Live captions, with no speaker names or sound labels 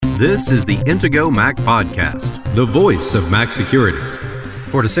This is the Intego Mac Podcast, the voice of Mac security.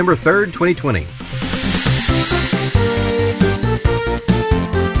 For December 3rd, 2020.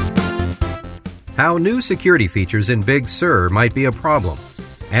 How new security features in Big Sur might be a problem.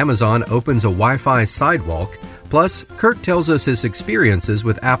 Amazon opens a Wi-Fi sidewalk. Plus, Kurt tells us his experiences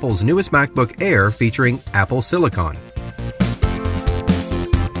with Apple's newest MacBook Air featuring Apple Silicon.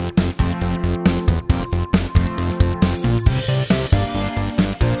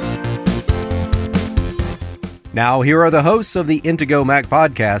 Now, here are the hosts of the Intego Mac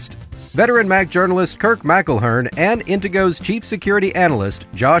Podcast, veteran Mac journalist Kirk McElhearn and Intego's chief security analyst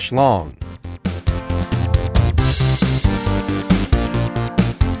Josh Long.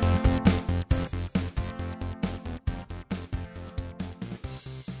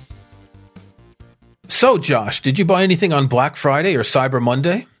 So, Josh, did you buy anything on Black Friday or Cyber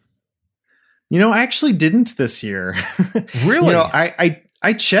Monday? I actually didn't this year. Really?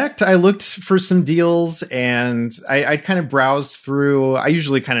 I checked, I looked for some deals, and I kind of browsed through. I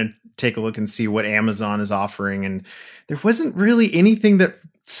usually kind of take a look and see what Amazon is offering, and there wasn't really anything that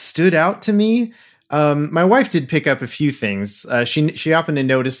stood out to me. My wife did pick up a few things. She happened to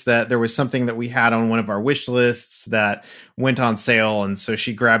notice that there was something that we had on one of our wish lists that went on sale, and so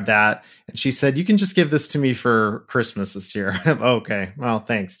she grabbed that, and she said, "You can just give this to me for Christmas this year." Okay, well,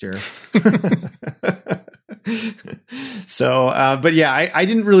 thanks, dear. So, but yeah, I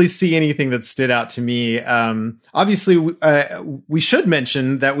didn't really see anything that stood out to me. Obviously, we should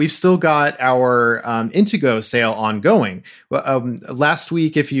mention that we've still got our Intego sale ongoing. Last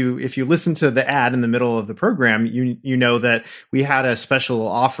week, if you listen to the ad in the middle of the program, you know that we had a special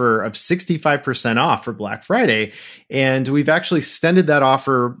offer of 65% off for Black Friday, and we've actually extended that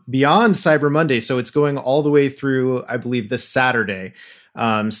offer beyond Cyber Monday, so it's going all the way through, I believe, this Saturday.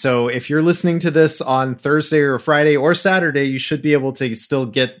 So if you're listening to this on Thursday or Friday or Saturday, you should be able to still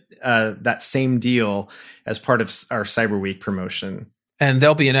get that same deal as part of our Cyber Week promotion. And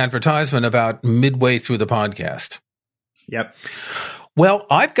there'll be an advertisement about midway through the podcast. Yep. Well,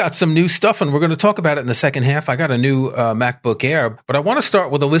 I've got some new stuff, and we're going to talk about it in the second half. I got a new MacBook Air, but I want to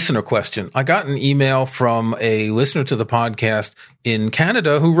start with a listener question. I got an email from a listener to the podcast in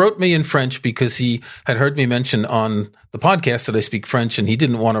Canada who wrote me in French because he had heard me mention on the podcast that I speak French, and he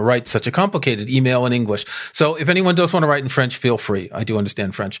didn't want to write such a complicated email in English. So if anyone does want to write in French, feel free. I do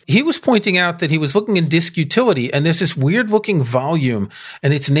understand French. He was pointing out that he was looking in Disk Utility, and there's this weird-looking volume,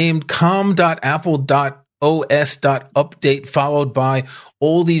 and it's named com.apple.os.update, followed by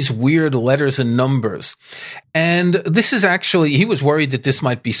all these weird letters and numbers. And this is actually, he was worried that this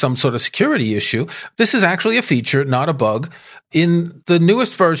might be some sort of security issue. This is actually a feature, not a bug. In the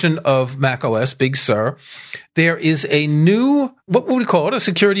newest version of macOS, Big Sur, there is a new, what would we call it, a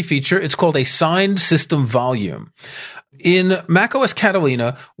security feature. It's called a signed system volume. In macOS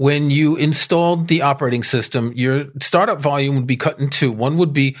Catalina, when you installed the operating system, your startup volume would be cut in two. One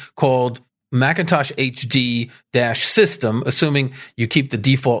would be called Macintosh HD-System, assuming you keep the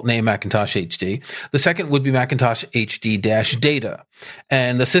default name Macintosh HD. The second would be Macintosh HD-Data.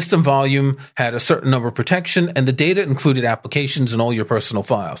 And the system volume had a certain number of protection, and the data included applications and all your personal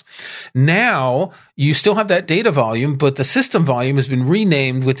files. Now, you still have that data volume, but the system volume has been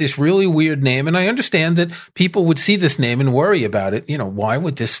renamed with this really weird name. And I understand that people would see this name and worry about it. Why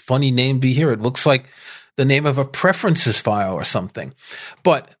would this funny name be here? It looks like the name of a preferences file or something.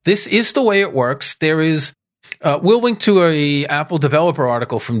 But this is the way it works. There is, we'll link to a Apple developer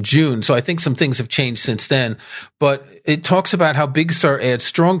article from June. So I think some things have changed since then, but it talks about how Big Sur adds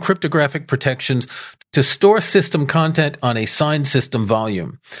strong cryptographic protections to store system content on a signed system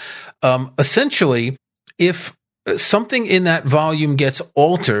volume. Essentially, if something in that volume gets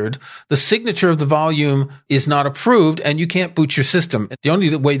altered, the signature of the volume is not approved, and you can't boot your system. The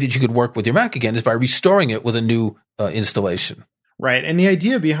only way that you could work with your Mac again is by restoring it with a new installation. Right. And the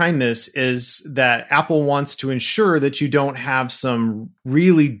idea behind this is that Apple wants to ensure that you don't have some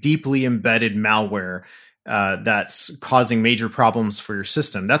really deeply embedded malware that's causing major problems for your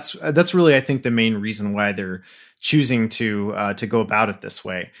system. That's really, I think, the main reason why they're choosing to go about it this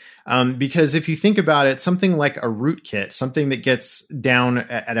way. Because if you think about it, something like a rootkit, something that gets down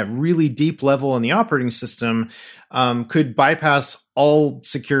at a really deep level in the operating system, could bypass all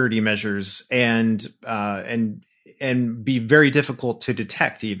security measures and be very difficult to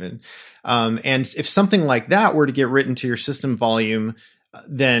detect even. And if something like that were to get written to your system volume,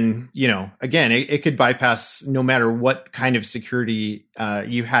 then, again, it could bypass no matter what kind of security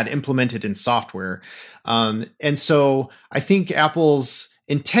you had implemented in software. And so I think Apple's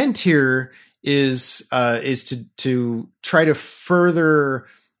intent here is to try to further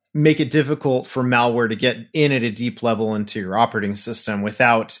make it difficult for malware to get in at a deep level into your operating system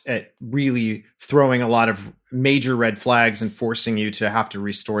without it really throwing a lot of major red flags and forcing you to have to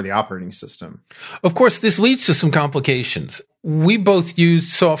restore the operating system. Of course, this leads to some complications. We both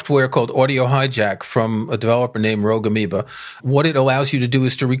use software called Audio Hijack from a developer named Rogue Amoeba. What it allows you to do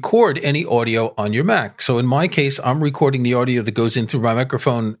is to record any audio on your Mac. So in my case, I'm recording the audio that goes in through my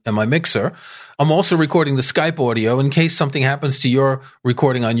microphone and my mixer. I'm also recording the Skype audio in case something happens to your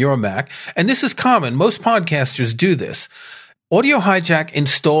recording on your Mac. And this is common. Most podcasters do this. Audio Hijack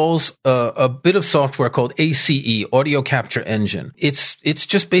installs a bit of software called ACE, Audio Capture Engine. It's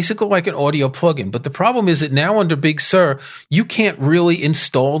just basically like an audio plugin. But the problem is that now under Big Sur, you can't really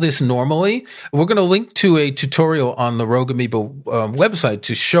install this normally. We're going to link to a tutorial on the Rogue Amoeba website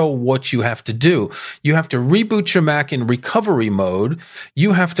to show what you have to do. You have to reboot your Mac in recovery mode.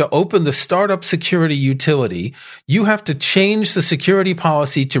 You have to open the startup security utility. You have to change the security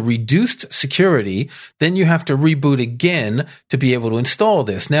policy to reduced security. Then you have to reboot again to be able to install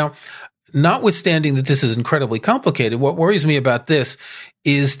this. Now, notwithstanding that this is incredibly complicated, what worries me about this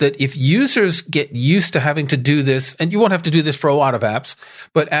is that if users get used to having to do this, and you won't have to do this for a lot of apps,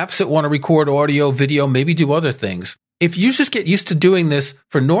 but apps that want to record audio, video, maybe do other things. If users get used to doing this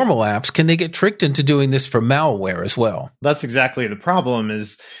for normal apps, can they get tricked into doing this for malware as well? That's exactly the problem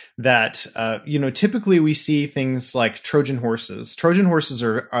is that, typically we see things like Trojan horses. Trojan horses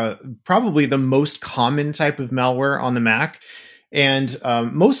are probably the most common type of malware on the Mac. And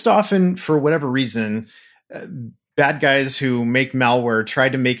most often, for whatever reason, bad guys who make malware try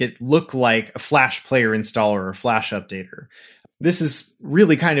to make it look like a Flash player installer or Flash updater. This is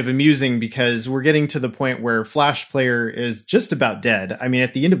really kind of amusing because we're getting to the point where Flash Player is just about dead. I mean,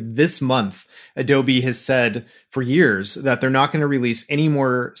 at the end of this month, Adobe has said for years that they're not going to release any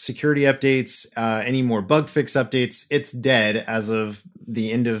more security updates, any more bug fix updates. It's dead as of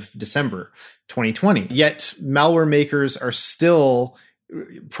the end of December 2020. Yet malware makers are still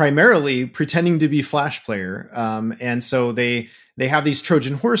primarily pretending to be Flash Player. And so they have these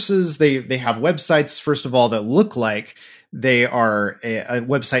Trojan horses. They have websites, first of all, that look like they are a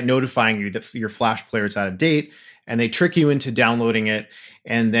website notifying you that your Flash player is out of date, and they trick you into downloading it.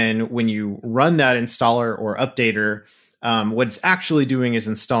 And then when you run that installer or updater, what it's actually doing is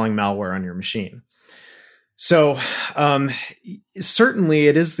installing malware on your machine. So certainly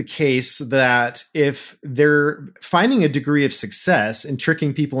it is the case that if they're finding a degree of success in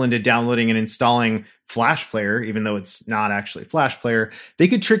tricking people into downloading and installing Flash Player, even though it's not actually Flash Player, they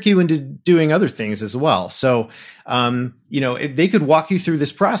could trick you into doing other things as well. So, if they could walk you through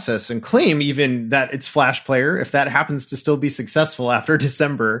this process and claim even that it's Flash Player, if that happens to still be successful after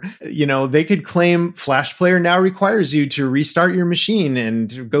December, they could claim Flash Player now requires you to restart your machine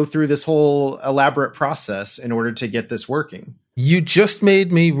and go through this whole elaborate process in order to get this working. You just made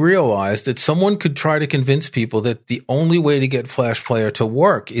me realize that someone could try to convince people that the only way to get Flash Player to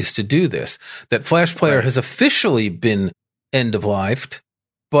work is to do this, that Flash Player has officially been end-of-lifed,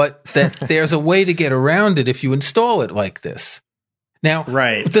 but that there's a way to get around it if you install it like this. Now,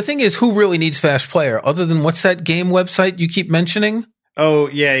 the thing is, who really needs Flash Player other than what's that game website you keep mentioning? Oh,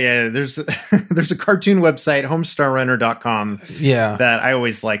 yeah. There's a cartoon website, homestarrunner.com, that I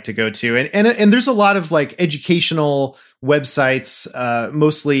always like to go to. And there's a lot of like educational websites,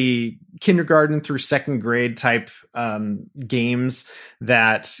 mostly kindergarten through second grade type games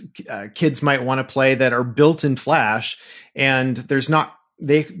that kids might want to play that are built in Flash. And there's not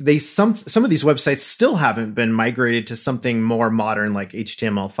some of these websites still haven't been migrated to something more modern like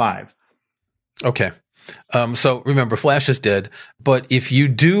HTML5. Okay. So remember, Flash is dead. But if you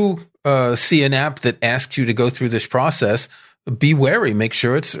do see an app that asks you to go through this process, be wary. Make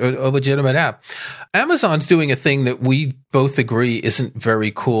sure it's a legitimate app. Amazon's doing a thing that we both agree isn't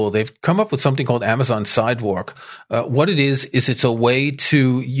very cool. They've come up with something called Amazon Sidewalk. What it is it's a way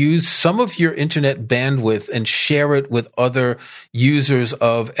to use some of your internet bandwidth and share it with other users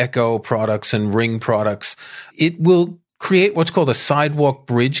of Echo products and Ring products. It will create what's called a sidewalk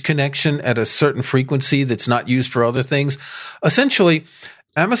bridge connection at a certain frequency that's not used for other things. Essentially,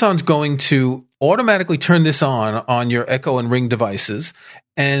 Amazon's going to automatically turn this on your Echo and Ring devices,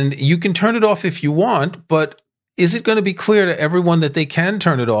 and you can turn it off if you want, but is it going to be clear to everyone that they can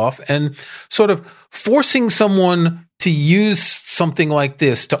turn it off? And sort of forcing someone to use something like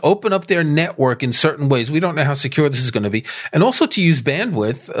this to open up their network in certain ways. We don't know how secure this is going to be. And also to use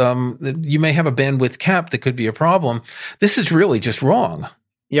bandwidth. You may have a bandwidth cap that could be a problem. This is really just wrong.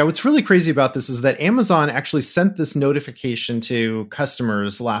 Yeah, what's really crazy about this is that Amazon actually sent this notification to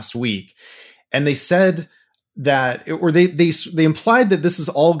customers last week. And they said that, or they implied that this is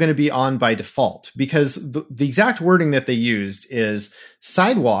all going to be on by default, because the exact wording that they used is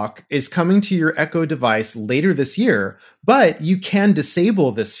Sidewalk is coming to your Echo device later this year, but you can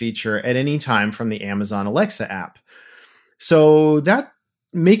disable this feature at any time from the Amazon Alexa app. So that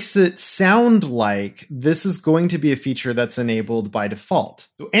makes it sound like this is going to be a feature that's enabled by default.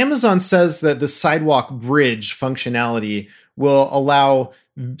 Amazon says that the Sidewalk Bridge functionality will allow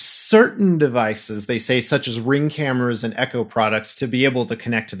certain devices, they say, such as Ring cameras and Echo products, to be able to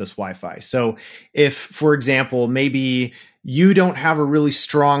connect to this Wi-Fi. So if, for example, maybe you don't have a really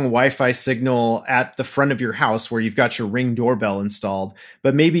strong Wi-Fi signal at the front of your house where you've got your Ring doorbell installed,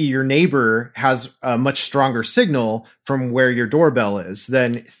 but maybe your neighbor has a much stronger signal from where your doorbell is,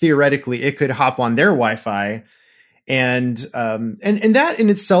 then theoretically it could hop on their Wi-Fi. And that in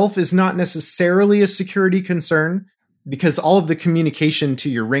itself is not necessarily a security concern, because all of the communication to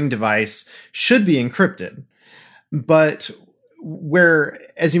your Ring device should be encrypted. But where,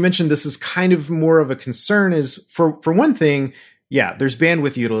 as you mentioned, this is kind of more of a concern is, for one thing, yeah, there's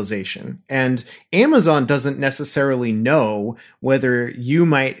bandwidth utilization. And Amazon doesn't necessarily know whether you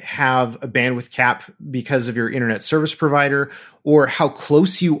might have a bandwidth cap because of your internet service provider or how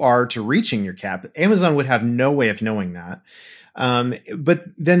close you are to reaching your cap. Amazon would have no way of knowing that. But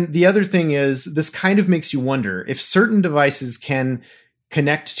then the other thing is, this kind of makes you wonder if certain devices can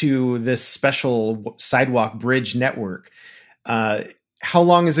connect to this special Sidewalk Bridge network. How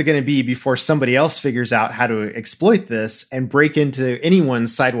long is it going to be before somebody else figures out how to exploit this and break into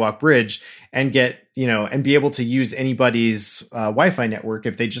anyone's Sidewalk Bridge and get, and be able to use anybody's Wi-Fi network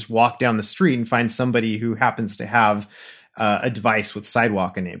if they just walk down the street and find somebody who happens to have a device with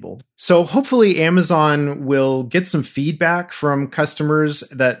Sidewalk enabled. So hopefully Amazon will get some feedback from customers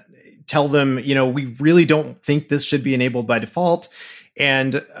that tell them, we really don't think this should be enabled by default.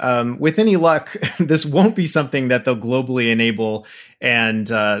 And with any luck, this won't be something that they'll globally enable. And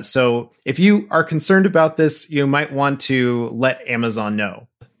so if you are concerned about this, you might want to let Amazon know.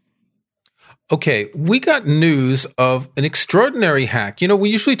 Okay, we got news of an extraordinary hack. We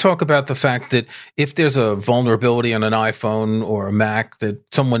usually talk about the fact that if there's a vulnerability on an iPhone or a Mac, that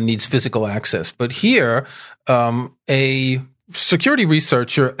someone needs physical access. But here, a security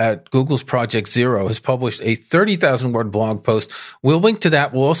researcher at Google's Project Zero has published a 30,000-word blog post. We'll link to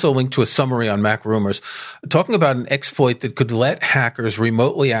that. We'll also link to a summary on Mac Rumors, talking about an exploit that could let hackers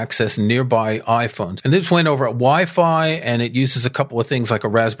remotely access nearby iPhones. And this went over Wi-Fi, and it uses a couple of things like a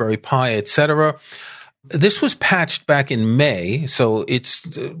Raspberry Pi, etc. This was patched back in May, so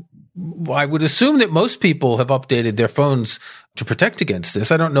I would assume that most people have updated their phones to protect against this.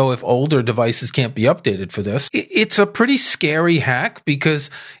 I don't know if older devices can't be updated for this. It's a pretty scary hack because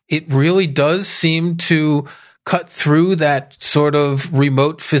it really does seem to cut through that sort of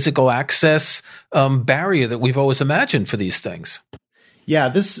remote physical access barrier that we've always imagined for these things. Yeah,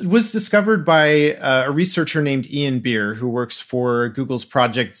 this was discovered by a researcher named Ian Beer, who works for Google's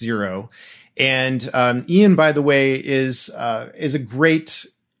Project Zero. And Ian, by the way, is a great,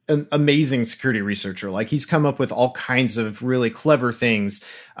 amazing security researcher. Like, he's come up with all kinds of really clever things.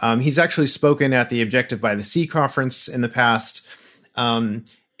 He's actually spoken at the Objective by the Sea conference in the past.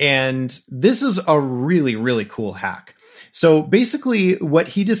 And this is a really, really cool hack. So basically what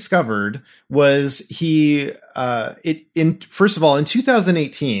he discovered was first of all, in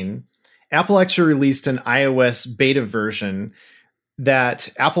 2018, Apple actually released an iOS beta version that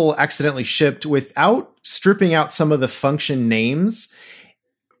Apple accidentally shipped without stripping out some of the function names.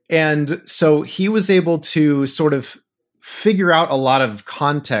 And so he was able to sort of figure out a lot of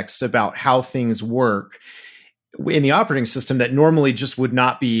context about how things work in the operating system that normally just would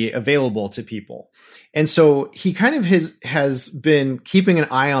not be available to people. And so he kind of has been keeping an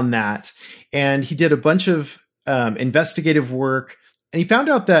eye on that. And he did a bunch of investigative work. And he found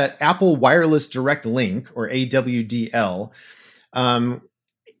out that Apple Wireless Direct Link, or AWDL,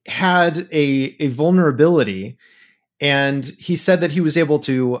 had a vulnerability, and he said that he was able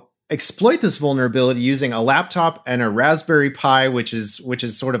to exploit this vulnerability using a laptop and a Raspberry Pi, which is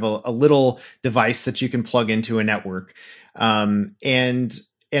sort of a little device that you can plug into a network, and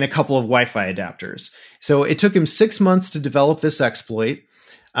a couple of Wi-Fi adapters. So it took him 6 months to develop this exploit.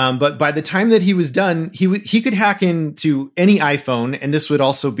 But by the time that he was done, he could hack into any iPhone, and this would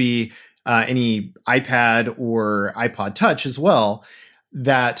also be any iPad or iPod Touch as well,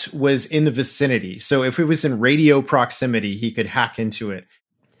 that was in the vicinity. So if it was in radio proximity, he could hack into it.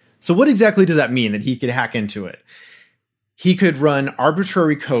 So what exactly does that mean, that he could hack into it? He could run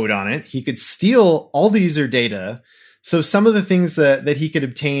arbitrary code on it. He could steal all the user data. So some of the things that he could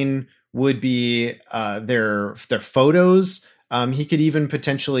obtain would be their photos, He could even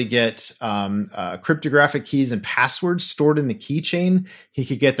potentially get cryptographic keys and passwords stored in the keychain. He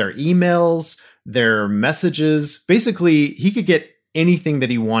could get their emails, their messages. Basically, he could get anything that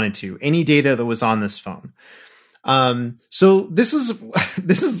he wanted to, any data that was on this phone. So this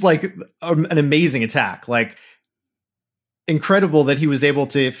is like an amazing attack. Like, incredible that he was able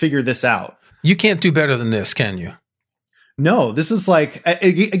to figure this out. You can't do better than this, can you? No, this is like,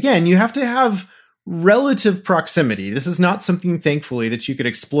 again, you have to have relative proximity. This is not something, thankfully, that you could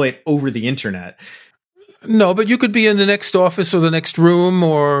exploit over the internet. No, but you could be in the next office or the next room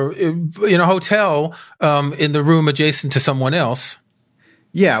or in a hotel, in the room adjacent to someone else.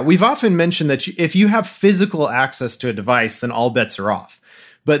 Yeah, we've often mentioned that if you have physical access to a device, then all bets are off.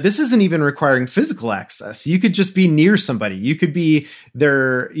 But this isn't even requiring physical access. You could just be near somebody. You could be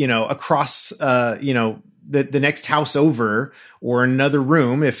there, across, the next house over, or another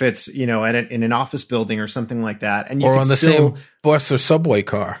room if it's, in an office building or something like that. And you or on the same bus or subway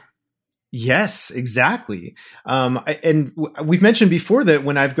car. Yes, exactly. And we've mentioned before that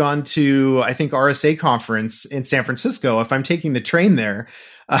when I've gone to, I think, RSA conference in San Francisco, if I'm taking the train there,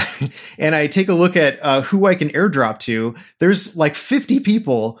 and I take a look at who I can airdrop to, there's like 50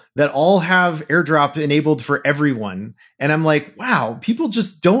 people that all have airdrop enabled for everyone. And I'm like, wow, people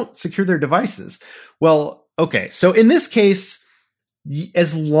just don't secure their devices. Well, okay. So in this case,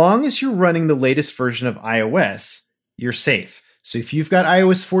 as long as you're running the latest version of iOS, you're safe. So if you've got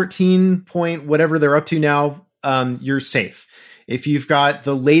iOS 14 point, whatever they're up to now, you're safe. If you've got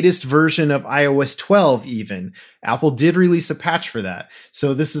the latest version of iOS 12 even, Apple did release a patch for that.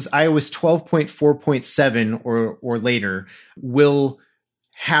 So this is iOS 12.4.7 or later will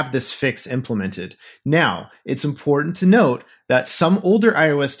have this fix implemented. Now, it's important to note that some older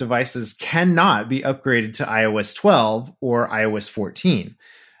iOS devices cannot be upgraded to iOS 12 or iOS 14.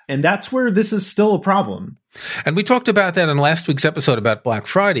 And that's where this is still a problem. And we talked about that in last week's episode about Black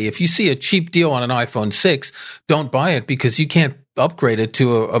Friday. If you see a cheap deal on an iPhone 6, don't buy it because you can't upgrade it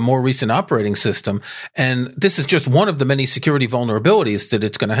to a more recent operating system. And this is just one of the many security vulnerabilities that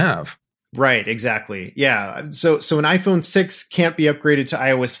it's going to have. Right, exactly. Yeah. So an iPhone 6 can't be upgraded to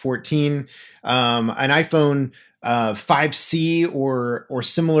iOS 14. An iPhone 5C or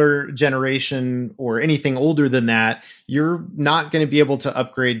similar generation or anything older than that, you're not going to be able to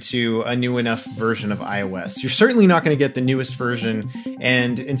upgrade to a new enough version of iOS. You're certainly not going to get the newest version.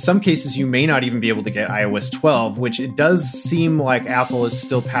 And in some cases, you may not even be able to get iOS 12, which it does seem like Apple is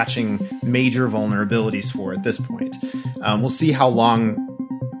still patching major vulnerabilities for at this point. We'll see how long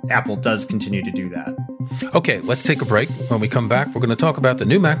Apple does continue to do that. Okay, let's take a break. When we come back, we're going to talk about the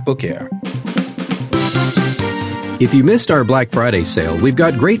new MacBook Air. If you missed our Black Friday sale, we've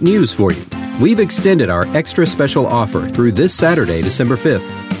got great news for you. We've extended our extra special offer through this Saturday, December 5th.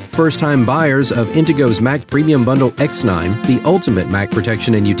 First-time buyers of Intego's Mac Premium Bundle X9, the ultimate Mac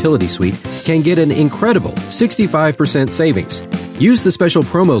protection and utility suite, can get an incredible 65% savings. Use the special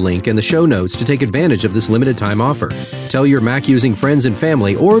promo link in the show notes to take advantage of this limited-time offer. Tell your Mac-using friends and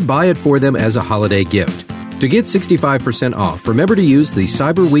family or buy it for them as a holiday gift. To get 65% off, remember to use the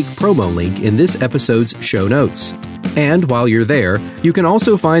Cyber Week promo link in this episode's show notes. And while you're there, you can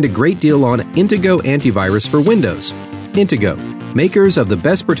also find a great deal on Intego Antivirus for Windows. Intego, makers of the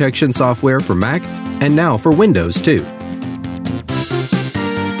best protection software for Mac and now for Windows too.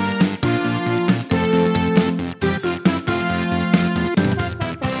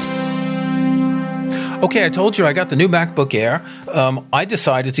 Okay, I told you I got the new MacBook Air. I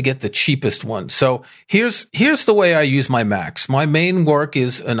decided to get the cheapest one. So here's the way I use my Macs. My main work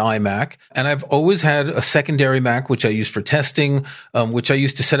is an iMac, and I've always had a secondary Mac, which I use for testing, which I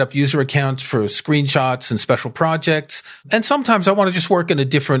use to set up user accounts for screenshots and special projects. And sometimes I want to just work in a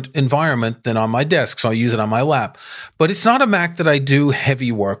different environment than on my desk, so I use it on my lap. But it's not a Mac that I do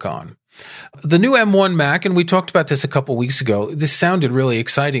heavy work on. The new M1 Mac, and we talked about this a couple weeks ago, this sounded really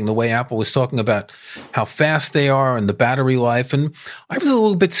exciting, the way Apple was talking about how fast they are and the battery life. And I was a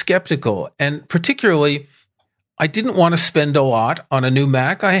little bit skeptical. And particularly, I didn't want to spend a lot on a new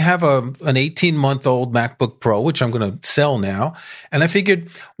Mac. I have an 18-month-old MacBook Pro, which I'm going to sell now. And I figured,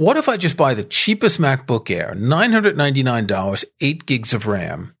 what if I just buy the cheapest MacBook Air, $999, 8 gigs of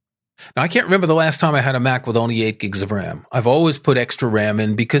RAM? Now, I can't remember the last time I had a Mac with only 8 gigs of RAM. I've always put extra RAM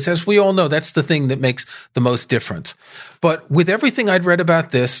in because, as we all know, that's the thing that makes the most difference. But with everything I'd read about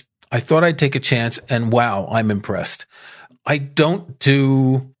this, I thought I'd take a chance, and wow, I'm impressed. I don't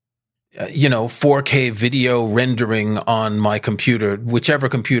do 4K video rendering on my computer, whichever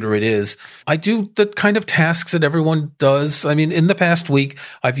computer it is. I do the kind of tasks that everyone does. I mean, in the past week,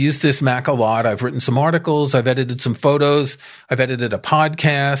 I've used this Mac a lot. I've written some articles. I've edited some photos. I've edited a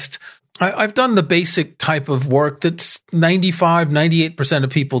podcast. I've done the basic type of work that's 95, 98% of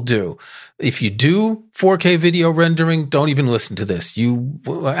people do. If you do 4K video rendering, don't even listen to this. You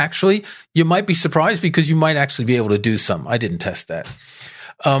might be surprised because you might actually be able to do some. I didn't test that.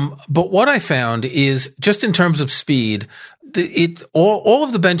 But what I found is just in terms of speed, all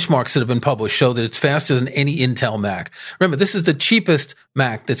of the benchmarks that have been published show that it's faster than any Intel Mac. Remember, this is the cheapest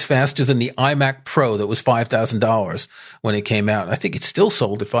Mac that's faster than the iMac Pro that was $5,000 when it came out. I think it's still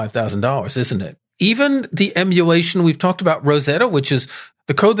sold at $5,000, isn't it? Even the emulation, we've talked about Rosetta, which is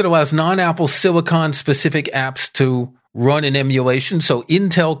the code that allows non-Apple Silicon specific apps to run in emulation. So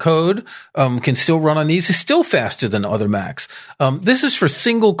Intel code can still run on these. Is still faster than other Macs. This is for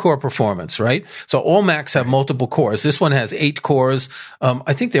single core performance, right? So all Macs have multiple cores. This one has 8 cores.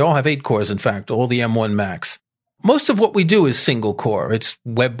 I think they all have 8 cores, in fact, all the M1 Macs. Most of what we do is single core. It's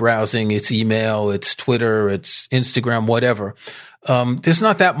web browsing, it's email, it's Twitter, it's Instagram, whatever. There's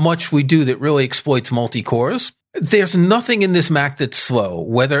not that much we do that really exploits multi-cores. There's nothing in this Mac that's slow,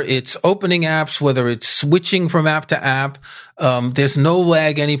 whether it's opening apps, whether it's switching from app to app. There's no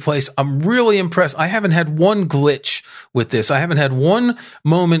lag anyplace. I'm really impressed. I haven't had one glitch with this. I haven't had one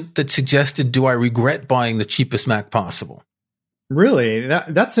moment that suggested, do I regret buying the cheapest Mac possible? Really?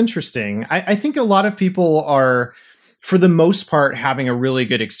 That's interesting. I think a lot of people are, for the most part, having a really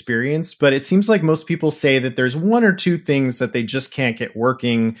good experience, but it seems like most people say that there's 1 or 2 things that they just can't get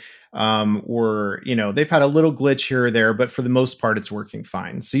working. Or, they've had a little glitch here or there, but for the most part, it's working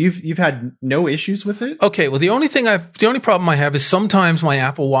fine. So you've had no issues with it? Okay. Well, the only problem I have is sometimes my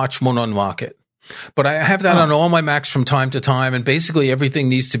Apple Watch won't unlock it. But I have that on all my Macs from time to time, and basically everything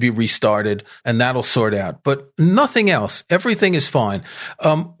needs to be restarted, and that'll sort out. But nothing else. Everything is fine.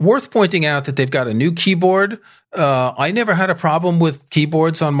 Worth pointing out that they've got a new keyboard. I never had a problem with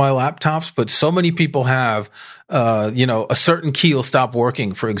keyboards on my laptops, but so many people have. A certain key will stop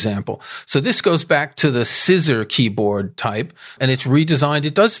working, for example. So this goes back to the scissor keyboard type, and it's redesigned.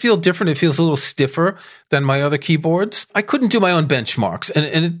 It does feel different. It feels a little stiffer than my other keyboards. I couldn't do my own benchmarks, and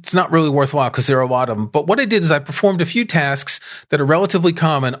it's not really worthwhile because there are a lot of them. But what I did is I performed a few tasks that are relatively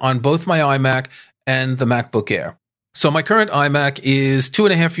common on both my iMac and the MacBook Air. So my current iMac is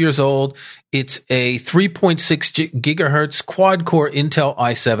 2.5 years old. It's a 3.6 gigahertz quad-core Intel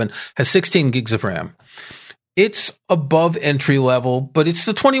i7, has 16 gigs of RAM. It's above entry level, but it's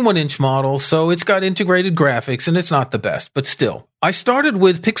the 21-inch model, so it's got integrated graphics, and it's not the best, but still. I started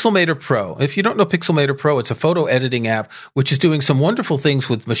with Pixelmator Pro. If you don't know Pixelmator Pro, it's a photo editing app which is doing some wonderful things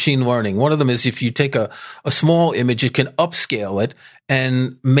with machine learning. One of them is if you take a small image, it can upscale it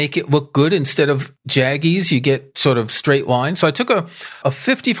and make it look good. Instead of jaggies, you get sort of straight lines. So I took a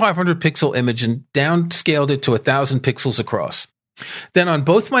 5,500 pixel image and downscaled it to 1,000 pixels across. Then on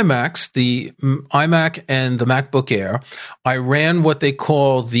both my Macs, the iMac and the MacBook Air, I ran what they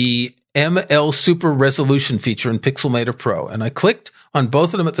call the ML Super Resolution feature in Pixelmator Pro, and I clicked on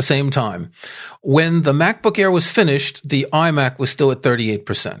both of them at the same time. When the MacBook Air was finished, the iMac was still at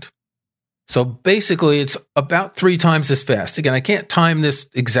 38%. So basically, it's about 3 times as fast. Again, I can't time this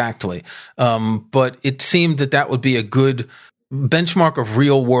exactly, but it seemed that would be a good benchmark of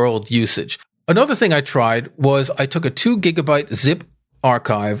real-world usage. Another thing I tried was I took a 2 gigabyte zip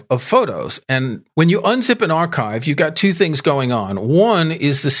archive of photos. And when you unzip an archive, you got 2 things going on. One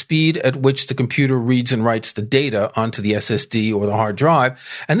is the speed at which the computer reads and writes the data onto the SSD or the hard drive.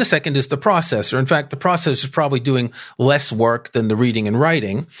 And the second is the processor. In fact, the processor is probably doing less work than the reading and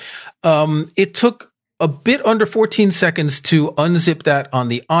writing. It took a bit under 14 seconds to unzip that on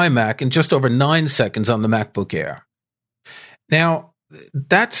the iMac and just over 9 seconds on the MacBook Air. Now,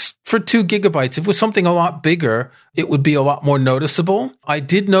 that's for 2 gigabytes. If it was something a lot bigger, it would be a lot more noticeable. I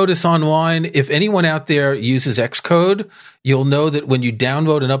did notice online, if anyone out there uses Xcode, you'll know that when you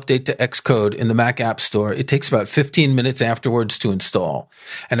download an update to Xcode in the Mac App Store, it takes about 15 minutes afterwards to install.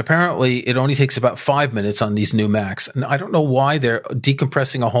 And apparently it only takes about 5 minutes on these new Macs. And I don't know why they're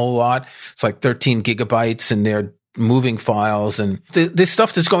decompressing a whole lot. It's like 13 gigabytes and they're moving files. And this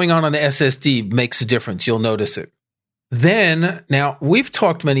stuff that's going on the SSD makes a difference. You'll notice it. Then, now, we've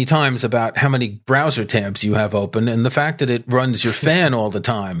talked many times about how many browser tabs you have open and the fact that it runs your fan all the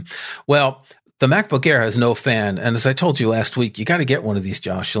time. Well, the MacBook Air has no fan. And as I told you last week, you got to get one of these,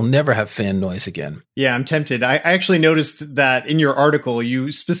 Josh. You'll never have fan noise again. Yeah, I'm tempted. I actually noticed that in your article,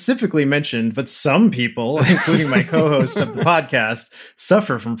 you specifically mentioned, but some people, including my co-host of the podcast,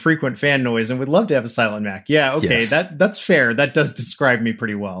 suffer from frequent fan noise and would love to have a silent Mac. Yeah, okay, yes. That's fair. That does describe me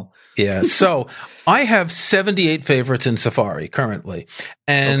pretty well. Yeah, so I have 78 favorites in Safari currently,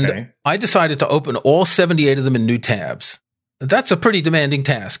 and I decided to open all 78 of them in new tabs. That's a pretty demanding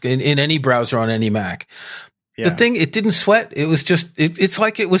task in any browser on any Mac. The thing, it didn't sweat. It was just, it's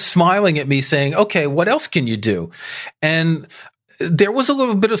like it was smiling at me saying, okay, what else can you do? And there was a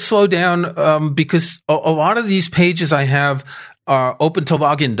little bit of slowdown, because a lot of these pages I have are open to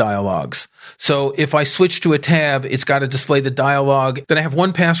login dialogues. So if I switch to a tab, it's got to display the dialogue. Then I have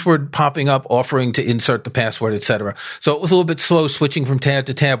 1Password popping up offering to insert the password, etc. So it was a little bit slow switching from tab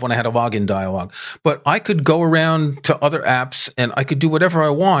to tab when I had a login dialogue. But I could go around to other apps and I could do whatever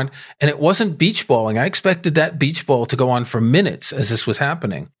I want. And it wasn't beach balling. I expected that beach ball to go on for minutes as this was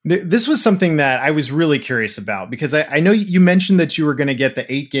happening. This was something that I was really curious about, because I know you mentioned that you were going to get the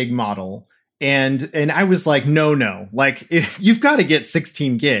 8 gig model. And I was like, no, like you've got to get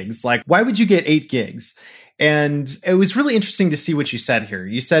 16 gigs. Like, why would you get 8 gigs? And it was really interesting to see what you said here.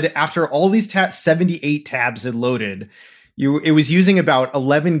 You said after all these 78 tabs had loaded, it was using about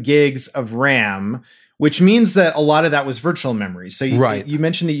 11 gigs of RAM, which means that a lot of that was virtual memory. So you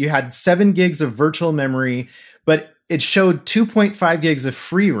mentioned that you had 7 gigs of virtual memory, but it showed 2.5 gigs of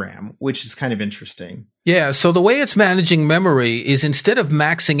free RAM, which is kind of interesting. Yeah, so the way it's managing memory is instead of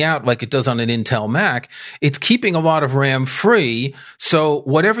maxing out like it does on an Intel Mac, it's keeping a lot of RAM free. So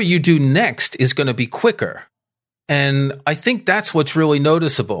whatever you do next is going to be quicker. And I think that's what's really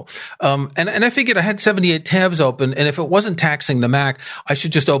noticeable. And I figured I had 78 tabs open, and if it wasn't taxing the Mac, I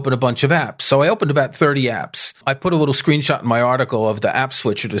should just open a bunch of apps. So I opened about 30 apps. I put a little screenshot in my article of the app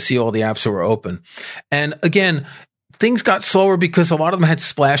switcher to see all the apps that were open. And again, things got slower because a lot of them had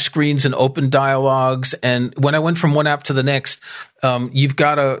splash screens and open dialogues. And when I went from one app to the next, you've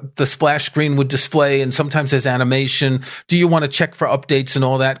got the splash screen would display, and sometimes there's animation. Do you want to check for updates and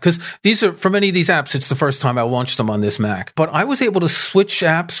all that? Because for many of these apps, it's the first time I launched them on this Mac. But I was able to switch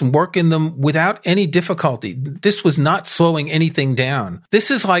apps and work in them without any difficulty. This was not slowing anything down. This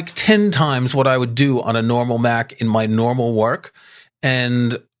is like 10 times what I would do on a normal Mac in my normal work.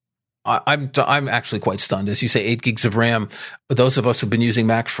 And I'm actually quite stunned. As you say, 8 gigs of RAM. Those of us who've been using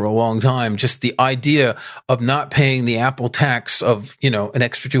Macs for a long time, just the idea of not paying the Apple tax of, an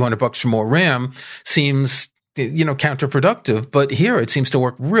extra $200 for more RAM seems, counterproductive. But here it seems to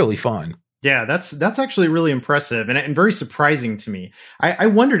work really fine. Yeah, that's actually really impressive and very surprising to me. I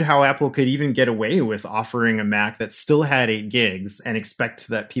wondered how Apple could even get away with offering a Mac that still had 8 gigs and expect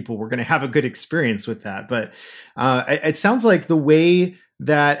that people were going to have a good experience with that. But it sounds like the way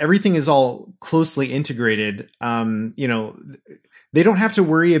that everything is all closely integrated, they don't have to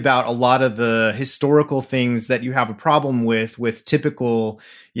worry about a lot of the historical things that you have a problem with typical,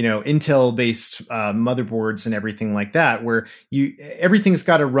 Intel-based motherboards and everything like that, where everything's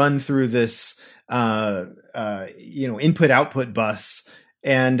got to run through this, input-output bus.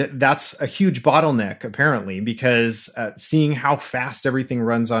 And that's a huge bottleneck, apparently, because seeing how fast everything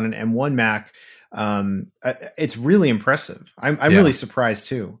runs on an M1 Mac, it's really impressive. I'm really surprised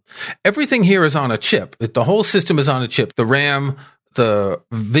too. Everything here is on a chip. The whole system is on a chip. The RAM, the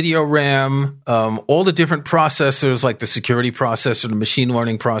video RAM, all the different processors, like the security processor, the machine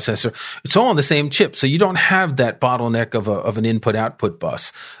learning processor, it's all on the same chip. So you don't have that bottleneck of an input-output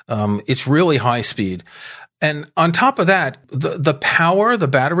bus. It's really high speed. And on top of that, the power, the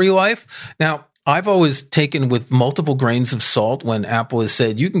battery life. Now, I've always taken with multiple grains of salt when Apple has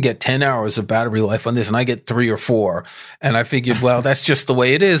said you can get 10 hours of battery life on this, and I get 3 or 4. And I figured, well, that's just the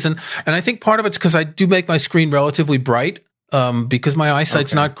way it is. And I think part of it's because I do make my screen relatively bright, because my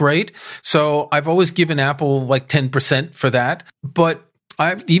eyesight's not great. So I've always given Apple like 10% for that. But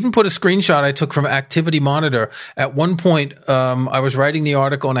I've even put a screenshot I took from Activity Monitor. At one point, I was writing the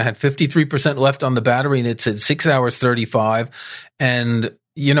article and I had 53% left on the battery, and it said 6 hours 35. And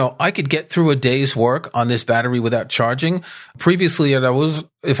I could get through a day's work on this battery without charging. Previously,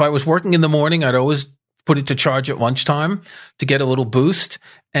 if I was working in the morning, I'd always put it to charge at lunchtime to get a little boost.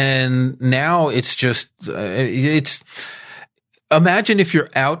 And now it's just, imagine if you're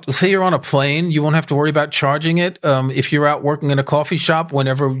out, say you're on a plane, you won't have to worry about charging it. If you're out working in a coffee shop,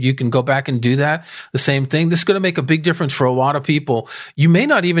 whenever you can go back and do that, the same thing. This is going to make a big difference for a lot of people. You may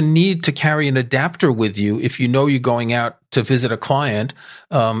not even need to carry an adapter with you if you're going out to visit a client.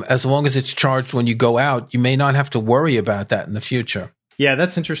 As long as it's charged when you go out, you may not have to worry about that in the future. Yeah,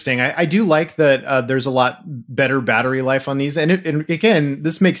 that's interesting. I do like that there's a lot better battery life on these. And again,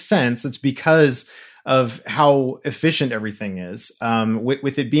 this makes sense. It's because of how efficient everything is.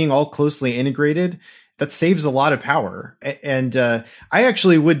 With it being all closely integrated, saves a lot of power. And I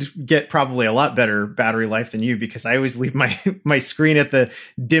actually would get probably a lot better battery life than you, because I always leave my screen at the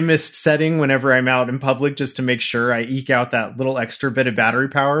dimmest setting whenever I'm out in public, just to make sure I eke out that little extra bit of battery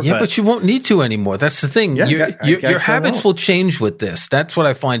power. Yeah, but you won't need to anymore. That's the thing. Yeah, your habits will change with this. That's what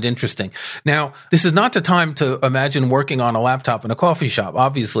I find interesting. Now, this is not the time to imagine working on a laptop in a coffee shop,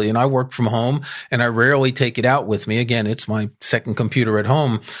 obviously. And I work from home and I rarely take it out with me. Again, it's my second computer at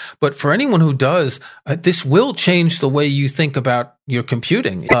home. But for anyone who does, this will change the way you think about your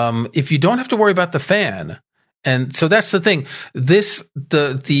computing. If you don't have to worry about the fan, and so that's the thing.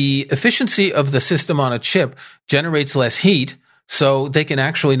 The efficiency of the system on a chip generates less heat, so they can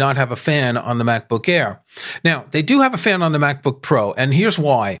actually not have a fan on the MacBook Air. Now, they do have a fan on the MacBook Pro, and here's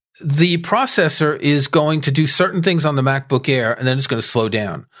why. The processor is going to do certain things on the MacBook Air, and then it's going to slow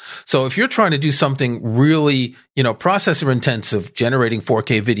down. So if you're trying to do something really, processor intensive, generating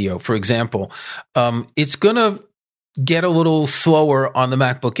 4K video, for example, it's going to get a little slower on the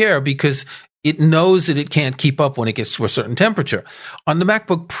MacBook Air because it knows that it can't keep up when it gets to a certain temperature. On the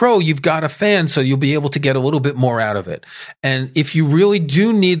MacBook Pro, you've got a fan, so you'll be able to get a little bit more out of it. And if you really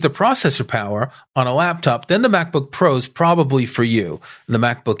do need the processor power on a laptop, then the MacBook Pro is probably for you. The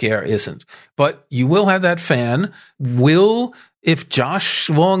MacBook Air isn't. But you will have that fan. If Josh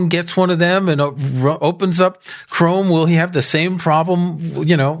Long gets one of them and opens up Chrome, will he have the same problem?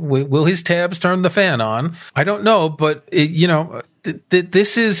 Will his tabs turn the fan on? I don't know, but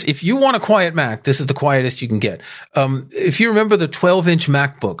this is, if you want a quiet Mac, this is the quietest you can get. If you remember, the 12-inch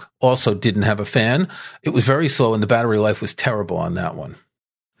MacBook also didn't have a fan. It was very slow and the battery life was terrible on that one.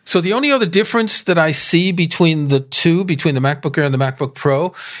 So the only other difference that I see between the MacBook Air and the MacBook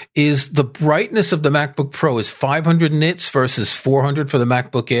Pro is the brightness of the MacBook Pro is 500 nits versus 400 for the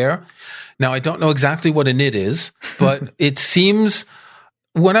MacBook Air. Now, I don't know exactly what a nit is, but it seems,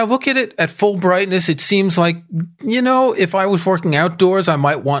 when I look at it at full brightness, it seems like, if I was working outdoors, I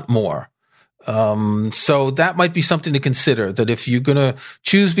might want more. So that might be something to consider, that if you're going to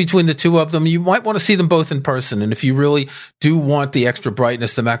choose between the two of them, you might want to see them both in person. And if you really do want the extra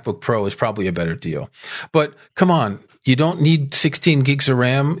brightness, the MacBook Pro is probably a better deal. But come on, you don't need 16 gigs of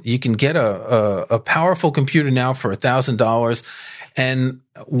RAM. You can get a powerful computer now for $1,000. And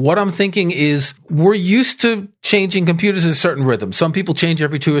what I'm thinking is, we're used to changing computers in a certain rhythm. Some people change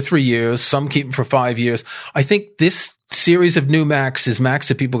every 2 or 3 years. Some keep them for 5 years. I think this series of new Macs is Macs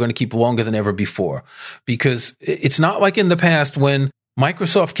that people are going to keep longer than ever before, because it's not like in the past when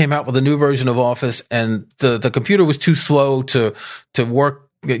Microsoft came out with a new version of Office and the computer was too slow to work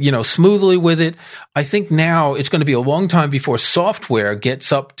smoothly with it. I think now it's going to be a long time before software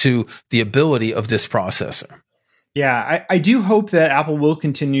gets up to the ability of this processor. Yeah, I do hope that Apple will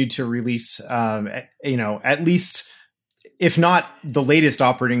continue to release, at least, if not the latest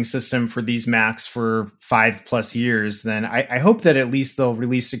operating system for these Macs for 5+ years, then I hope that at least they'll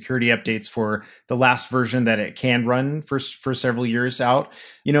release security updates for the last version that it can run for several years out.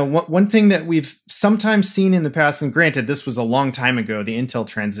 One thing that we've sometimes seen in the past, and granted, this was a long time ago, the Intel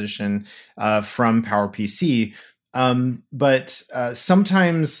transition from PowerPC, but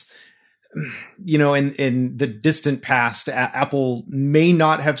sometimes, in the distant past, Apple may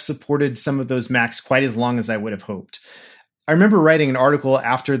not have supported some of those Macs quite as long as I would have hoped. I remember writing an article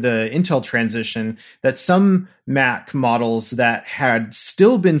after the Intel transition that some Mac models that had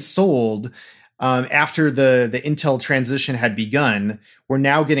still been sold after the Intel transition had begun were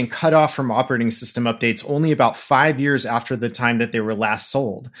now getting cut off from operating system updates only about 5 years after the time that they were last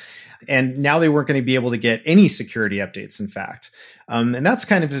sold. And now they weren't going to be able to get any security updates, in fact. And that's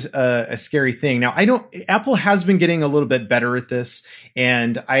kind of a scary thing. Now, Apple has been getting a little bit better at this,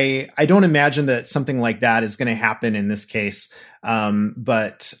 and I don't imagine that something like that is going to happen in this case.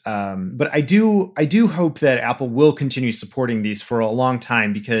 But I do hope that Apple will continue supporting these for a long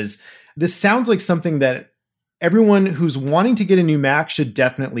time, because this sounds like something that everyone who's wanting to get a new Mac should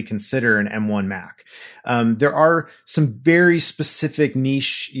definitely consider an M1 Mac. There are some very specific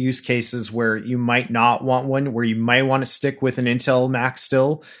niche use cases where you might not want one, where you might want to stick with an Intel Mac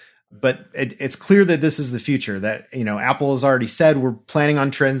still. But it's clear that this is the future, that, Apple has already said we're planning on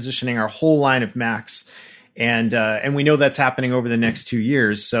transitioning our whole line of Macs. And we know that's happening over the next 2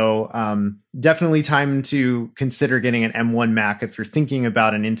 years. So definitely time to consider getting an M1 Mac if you're thinking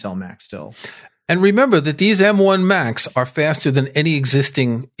about an Intel Mac still. And remember that these M1 Macs are faster than any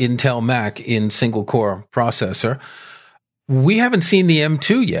existing Intel Mac in single core processor. We haven't seen the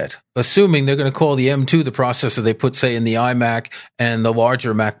M2 yet, assuming they're going to call the M2 the processor they put, say, in the iMac and the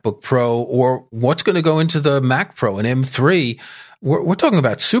larger MacBook Pro, or what's going to go into the Mac Pro and M3. We're talking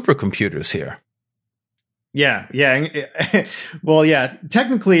about supercomputers here. Yeah. Well, yeah,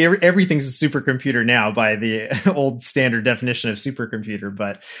 technically everything's a supercomputer now by the old standard definition of supercomputer,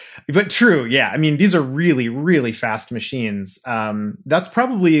 but true. Yeah. I mean, these are really, really fast machines. That's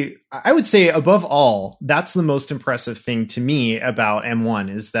probably, I would say above all, that's the most impressive thing to me about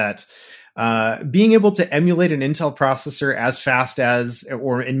M1 is that being able to emulate an Intel processor as fast as,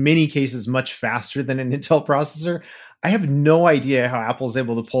 or in many cases, much faster than an Intel processor. I have no idea how Apple's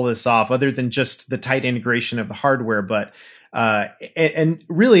able to pull this off other than just the tight integration of the hardware. But, and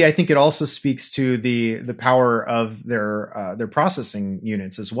really, I think it also speaks to the power of their processing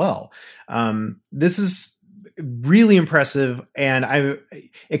units as well. This is really impressive. And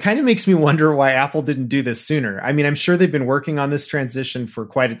it kind of makes me wonder why Apple didn't do this sooner. I mean, I'm sure they've been working on this transition for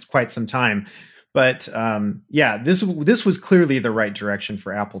quite some time, but, this was clearly the right direction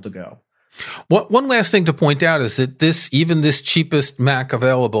for Apple to go. One last thing to point out is that even this cheapest Mac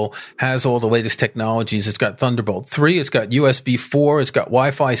available has all the latest technologies. It's got Thunderbolt 3, it's got USB 4, it's got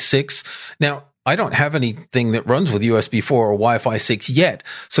Wi-Fi 6. Now, I don't have anything that runs with USB 4 or Wi-Fi 6 yet,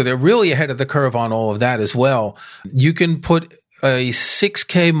 so they're really ahead of the curve on all of that as well. You can put a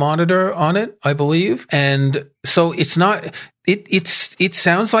 6K monitor on it, I believe, and so it's not. It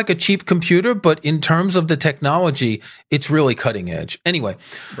sounds like a cheap computer, but in terms of the technology, it's really cutting edge. Anyway,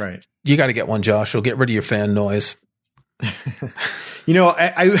 right. You got to get one, Josh. It'll get rid of your fan noise.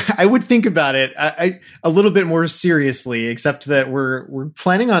 I would think about it a little bit more seriously, except that we're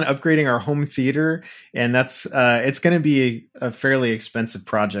planning on upgrading our home theater, and that's it's going to be a fairly expensive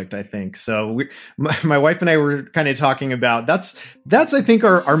project, I think. So my wife and I were kind of talking about that's I think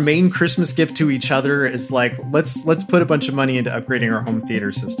our main Christmas gift to each other is like let's put a bunch of money into upgrading our home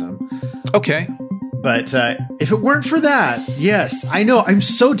theater system. Okay. But if it weren't for that, yes, I know I'm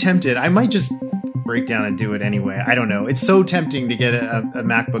so tempted. I might just break down and do it anyway. I don't know. It's so tempting to get a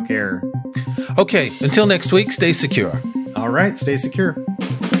MacBook Air. Okay. Until next week, stay secure. All right. Stay secure.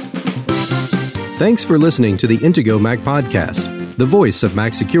 Thanks for listening to the Intego Mac Podcast, the voice of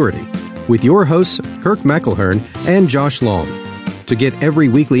Mac security, with your hosts, Kirk McElhearn and Josh Long. To get every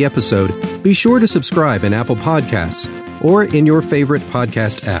weekly episode, be sure to subscribe in Apple Podcasts or in your favorite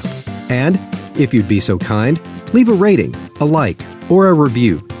podcast app. And if you'd be so kind, leave a rating, a like, or a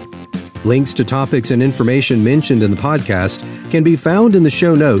review. Links to topics and information mentioned in the podcast can be found in the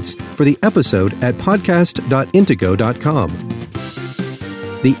show notes for the episode at podcast.intego.com.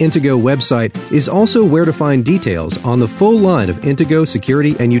 The Intego website is also where to find details on the full line of Intego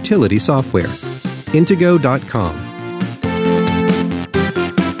security and utility software. Intego.com.